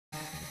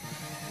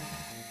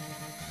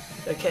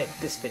Okay,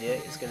 this video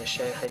is going to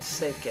show how to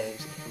save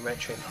games in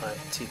RetroPie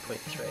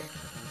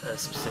 2.3 and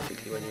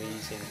specifically when you're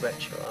using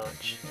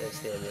RetroArch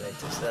as the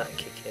emulator, so that'll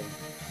kick in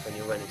when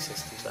you're running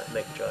systems like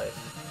Mega Drive,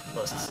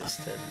 Master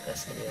System,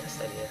 SNES,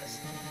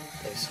 NES,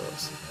 those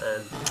sorts,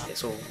 and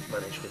it's all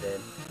managed within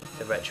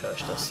the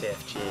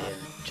RetroArch.cfg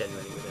and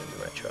generally within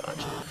the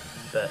RetroArch.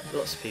 But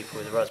lots of people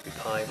with a Raspberry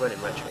Pi running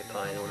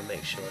RetroPie and they want to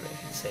make sure that they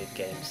can save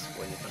games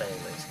when you're playing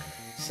those.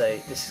 So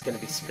this is going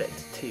to be split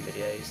into two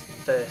videos.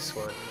 The first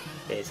one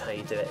is how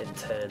you do it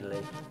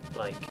internally,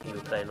 like you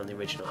were playing on the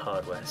original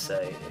hardware. So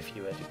if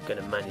you were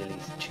going to manually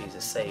choose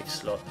a save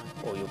slot,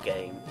 or your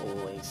game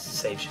always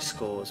saves your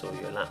scores or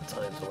your lap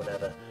times or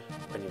whatever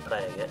when you're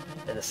playing it.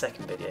 And the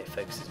second video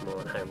focuses more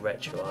on how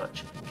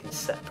RetroArch can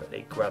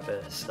separately grab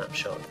a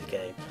snapshot of the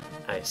game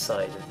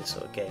outside of the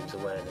sort of game's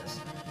awareness.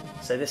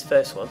 So this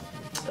first one,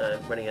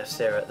 running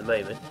F0 at the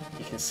moment,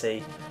 you can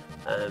see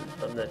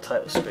on the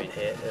title screen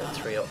here there are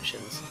three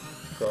options.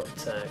 You've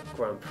got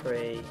Grand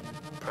Prix,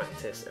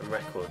 Practice and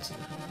Records,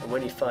 and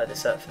when you fire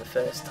this up for the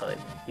first time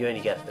you only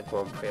get the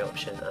Grand Prix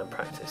option and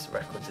Practice.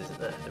 Records isn't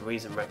there. The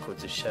reason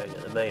Records is showing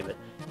at the moment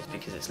is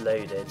because it's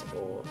loaded,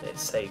 or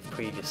it's saved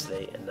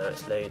previously and now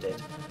it's loaded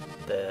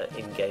the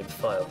in-game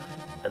file,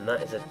 and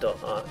that is a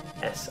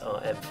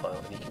 .srm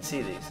file, and you can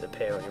see these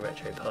appear on your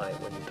RetroPie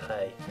when you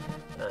play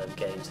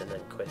games and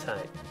then quit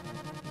out.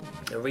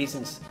 The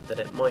reasons that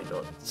it might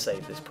not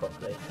save this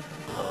properly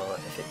are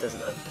if it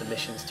doesn't have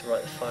permissions to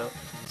write the file.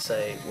 So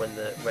when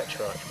the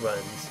RetroArch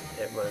runs,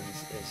 it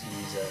runs as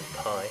user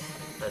pi,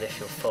 and if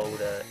your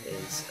folder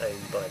is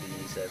owned by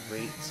the user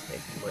root,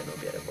 it might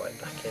not be able to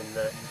write back in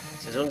there.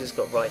 So as long as it's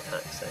got write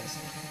access,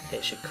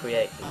 it should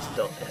create these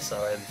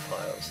 .srm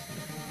files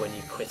when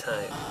you quit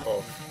out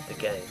of the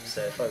game.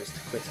 So if I was to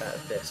quit out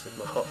of this with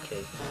my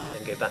hotkey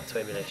and go back to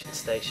Emulation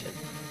Station,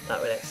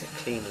 that would exit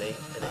cleanly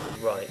and it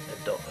would write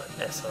a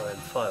 .srm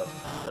file,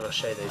 and I'll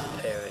show those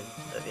appearing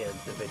at the end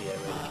of the video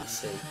where you can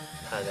see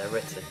how they're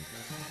written.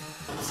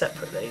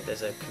 Separately,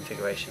 there's a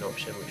configuration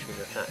option which we'll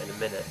look at in a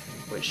minute,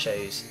 which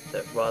shows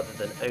that rather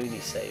than only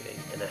saving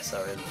an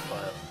SRM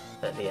file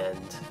at the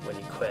end when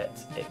you quit,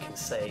 it can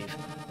save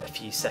a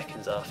few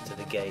seconds after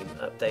the game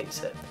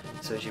updates it.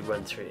 So as you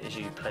run through it, as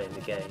you play in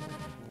the game,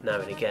 now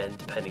and again,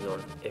 depending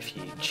on if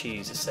you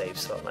choose a save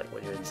slot, like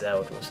when you're in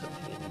Zelda or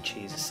something and you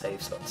choose a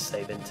save slot to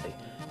save into,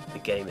 the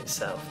game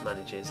itself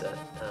manages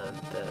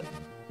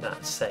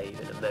that save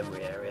in a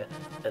memory area,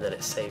 and then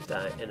it's saved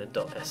out in a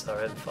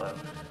 .srm file.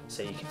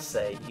 So you could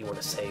say you want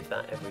to save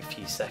that every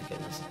few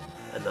seconds,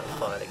 and that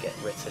file will get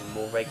written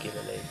more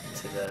regularly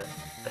to the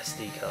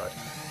SD card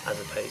as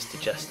opposed to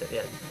just at the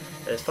end.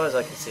 And as far as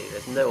I can see,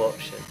 there's no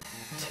option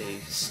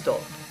to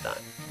stop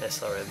that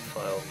SRM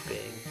file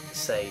being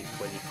saved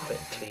when you quit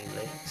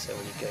cleanly. So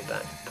when you go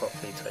back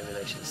properly to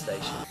Emulation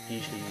Station,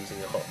 usually using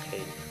a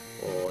hotkey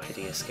or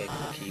hitting escape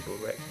on the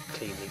keyboard where it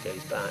cleanly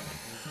goes back,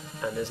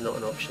 and there's not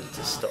an option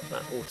to stop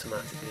that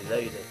automatically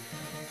loading,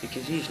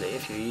 because usually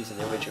if you're using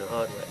the original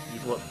hardware,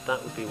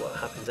 that would be what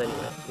happens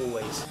anyway. It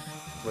always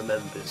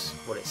remembers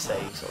what it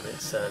saves on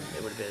its,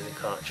 it would have been in the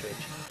cartridge,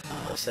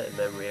 a certain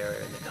memory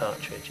area in the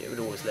cartridge, it would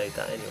always load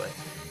that anyway.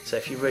 So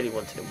if you really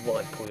wanted to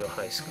wipe all your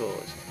high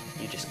scores,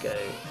 you just go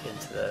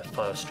into the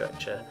file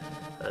structure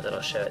that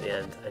I'll show at the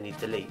end, and you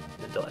delete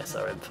the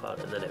 .srm file,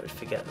 and then it would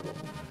forget them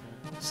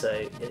all.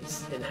 So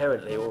it's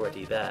inherently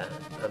already there,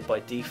 and by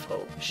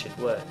default it should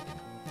work.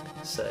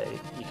 So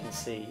you can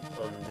see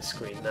on the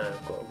screen now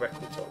I've got a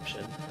records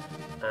option,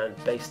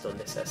 and based on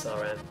this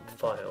SRM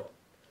file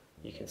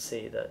you can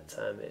see that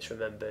it's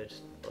remembered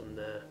on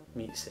the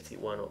Mute City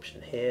 1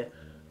 option here.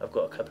 I've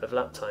got a couple of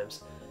lap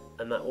times,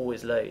 and that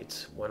always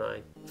loads when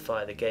I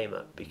fire the game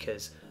up,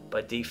 because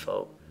by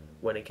default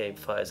when a game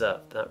fires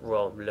up, that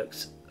ROM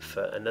looks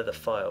for another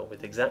file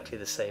with exactly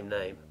the same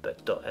name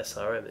but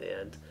 .srm at the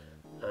end,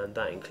 and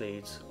that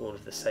includes all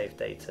of the save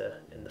data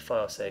in the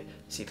file. So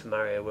Super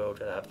Mario World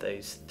will have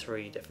those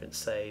three different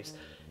saves.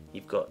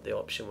 You've got the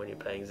option when you're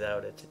playing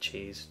Zelda to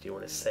choose, do you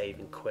want to save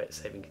and quit,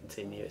 save and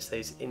continue. It's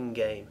those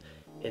in-game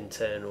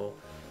internal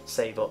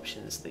save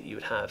options that you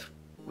would have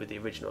with the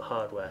original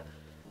hardware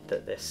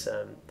that this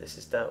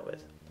is dealt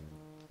with.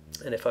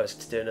 And if I was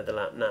to do another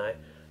lap now,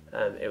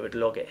 it would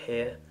log it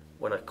here.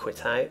 When I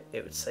quit out,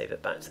 it would save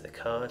it back to the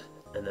card,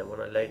 and then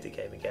when I load the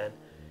game again,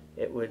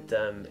 it would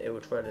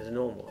run as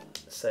normal.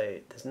 So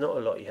there's not a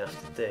lot you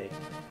have to do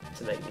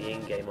to make the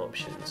in-game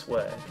options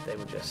work. They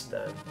would just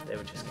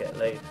get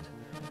loaded,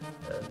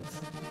 and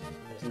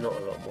there's not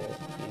a lot more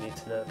you need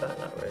to know about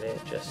that really.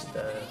 It just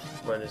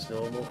run as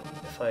normal.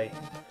 If I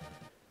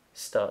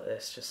start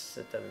this just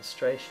as a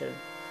demonstration,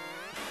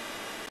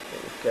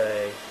 it would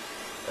go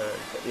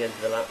at the end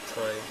of the lap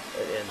time,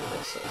 at the end of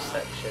this sort of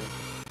section,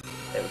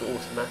 it would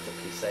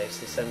automatically save.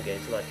 So some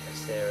games like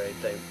F0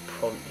 don't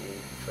prompt you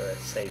for a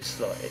save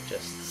slot, it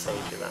just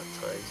saves your lap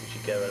times as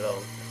you go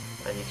along,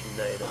 and you can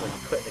know that when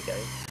you quit the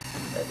game,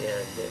 at the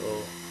end it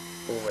will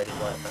already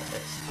write that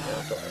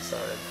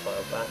 .srm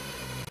file back,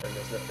 and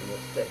there's nothing more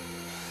to do.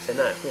 So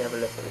now if we have a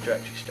look at the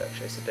directory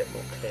structure, it's a bit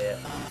more clear,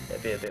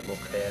 it'll be a bit more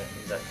clear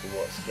exactly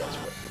what gets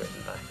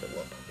written back at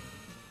what point.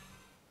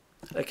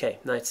 Okay,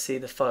 now to see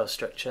the file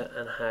structure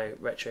and how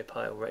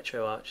RetroPie or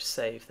RetroArch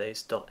save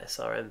those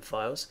 .srm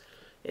files,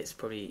 it's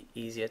probably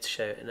easier to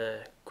show it in a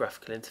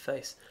graphical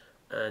interface.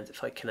 And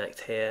if I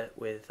connect here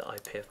with the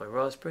IP of my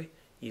Raspberry,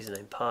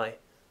 username Pi,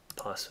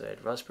 password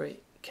Raspberry,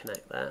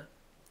 connect there.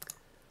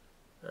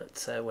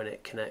 And when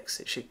it connects,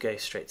 it should go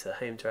straight to the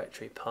home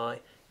directory Pi.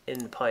 In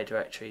the Pi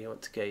directory, you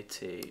want to go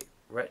to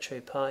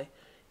RetroPie.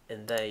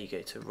 In there, you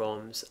go to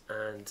ROMs,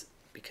 and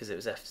because it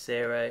was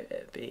F0, it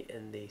would be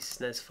in the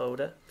SNES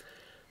folder.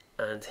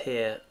 And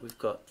here we've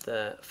got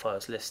the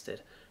files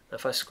listed. Now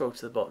if I scroll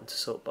to the bottom to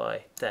sort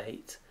by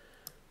date,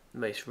 the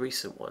most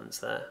recent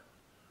ones there,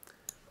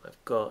 I've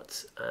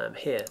got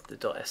here the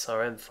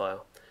 .srm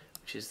file,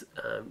 which is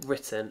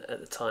written at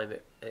the time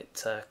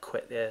it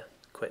quit the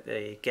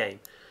game.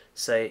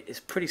 So it's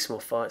a pretty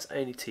small file, it's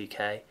only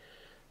 2K.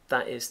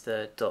 That is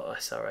the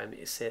 .srm.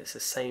 You see it's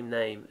the same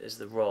name as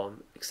the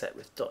ROM, except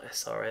with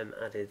 .srm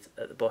added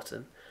at the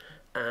bottom.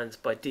 And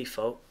by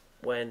default,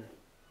 when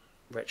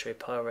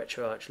RetroPie or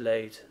RetroArch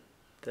load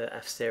the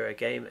F0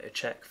 game, it'll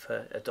check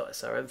for a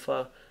 .srm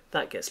file.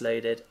 That gets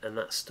loaded, and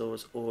that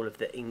stores all of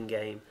the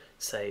in-game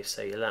saves,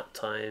 so your lap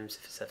times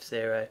if it's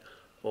F0,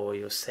 or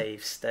your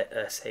save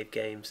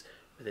games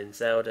within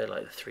Zelda,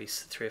 like the three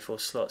or four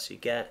slots you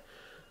get,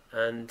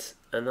 and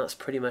that's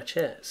pretty much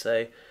it.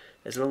 So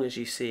as long as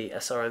you see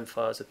SRM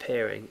files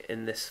appearing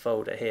in this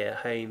folder here,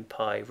 home,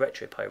 Pi,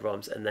 RetroPie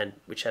ROMs, and then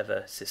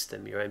whichever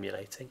system you're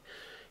emulating,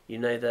 you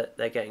know that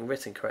they're getting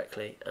written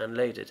correctly and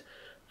loaded.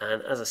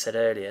 And as I said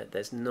earlier,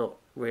 there's not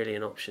really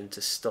an option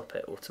to stop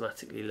it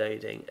automatically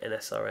loading an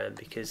SRM,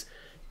 because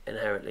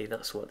inherently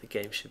that's what the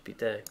game should be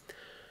doing.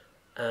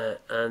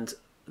 And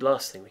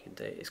last thing we can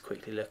do is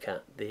quickly look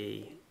at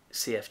the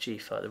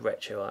CFG file, the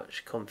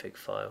RetroArch config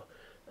file,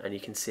 and you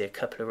can see a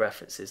couple of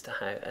references to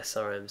how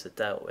SRMs are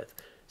dealt with.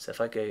 So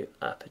if I go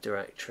up a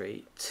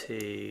directory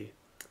to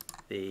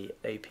the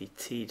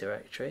OPT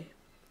directory,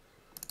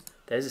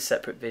 there's a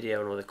separate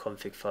video on all the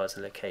config files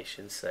and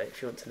locations, so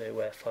if you want to know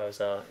where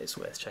files are, it's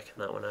worth checking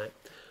that one out.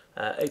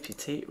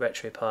 OPT,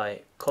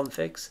 RetroPie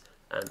configs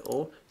and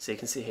all. So you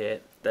can see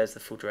here, there's the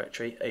full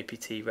directory,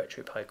 OPT,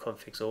 RetroPie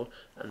configs all,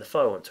 and the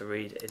file I want to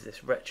read is this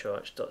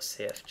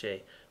retroarch.cfg.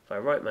 If I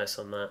right mouse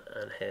on that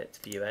and hit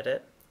view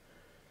edit,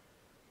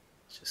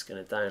 it's just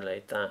going to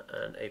download that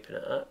and open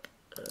it up.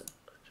 And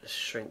just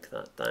shrink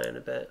that down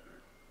a bit.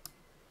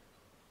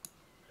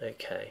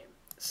 Okay,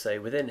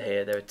 so within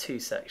here there are two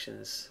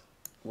sections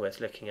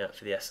worth looking at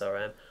for the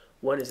SRM.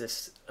 One is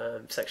this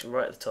section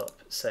right at the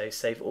top, so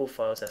save all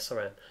files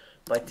SRM.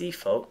 By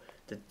default,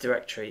 the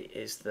directory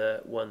is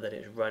the one that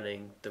it's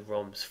running the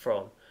ROMs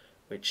from,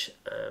 which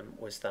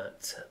was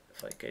that,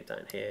 if I go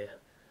down here,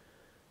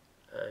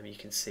 you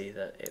can see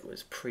that it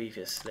was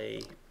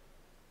previously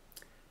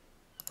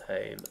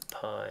home,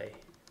 Pi,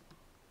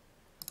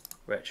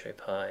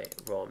 RetroPie,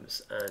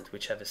 ROMs, and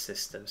whichever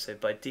system. So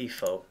by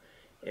default,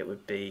 it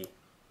would be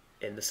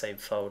in the same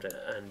folder,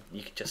 and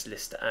you can just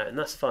list it out, and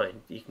that's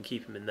fine. You can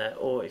keep them in there,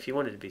 or if you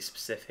wanted to be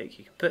specific,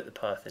 you can put the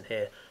path in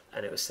here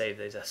and it will save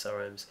those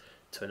SRMs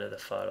to another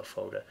file or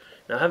folder.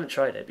 Now I haven't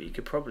tried it, but you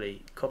could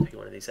probably copy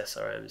one of these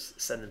SRMs,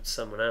 send them to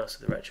someone else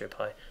with a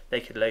RetroPie,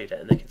 they could load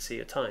it and they can see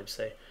your time,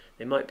 so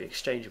they might be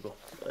exchangeable.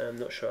 I'm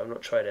not sure, I've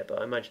not tried it,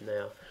 but I imagine they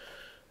are.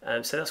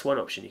 So that's one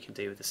option you can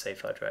do with the save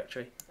file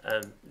directory,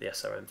 the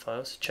SRM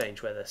files,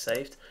 change where they're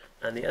saved.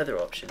 And the other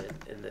option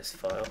in this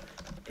file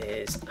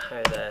is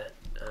how they're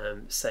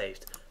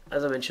saved.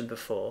 As I mentioned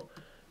before,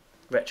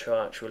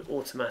 RetroArch will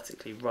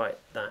automatically write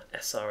that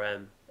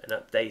SRM and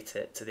update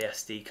it to the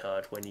SD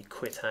card when you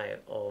quit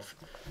out of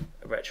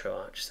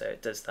RetroArch, so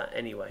it does that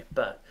anyway.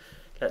 But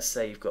let's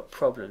say you've got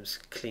problems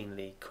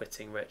cleanly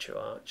quitting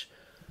RetroArch,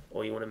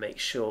 or you want to make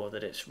sure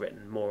that it's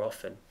written more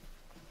often.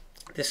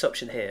 This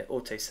option here,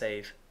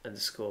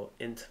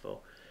 autosave_interval,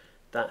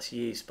 that's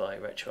used by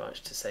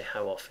RetroArch to say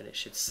how often it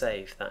should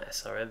save that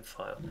SRM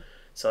file.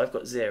 So I've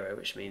got 0,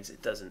 which means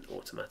it doesn't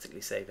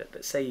automatically save it,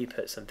 but say you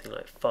put something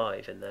like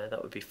 5 in there,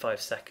 that would be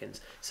 5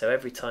 seconds. So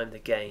every time the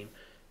game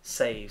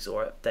saves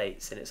or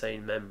updates in its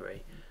own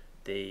memory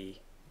the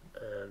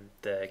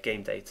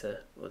game data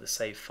or the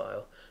save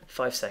file,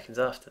 5 seconds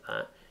after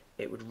that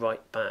it would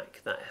write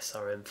back that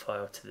SRM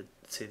file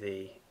to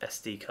the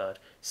SD card,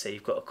 so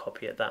you've got a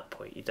copy at that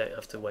point. You don't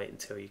have to wait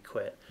until you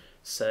quit.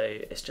 So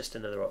it's just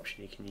another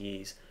option you can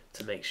use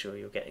to make sure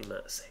you're getting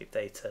that saved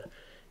data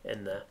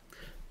in there.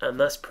 And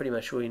that's pretty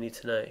much all you need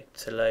to know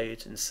to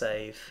load and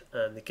save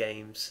the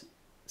game's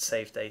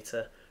save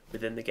data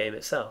within the game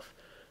itself.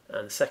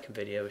 And the second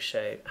video will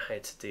show how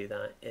to do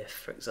that if,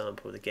 for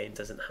example, the game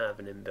doesn't have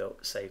an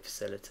inbuilt save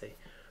facility,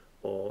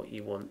 or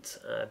you want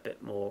a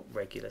bit more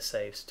regular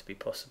saves to be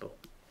possible.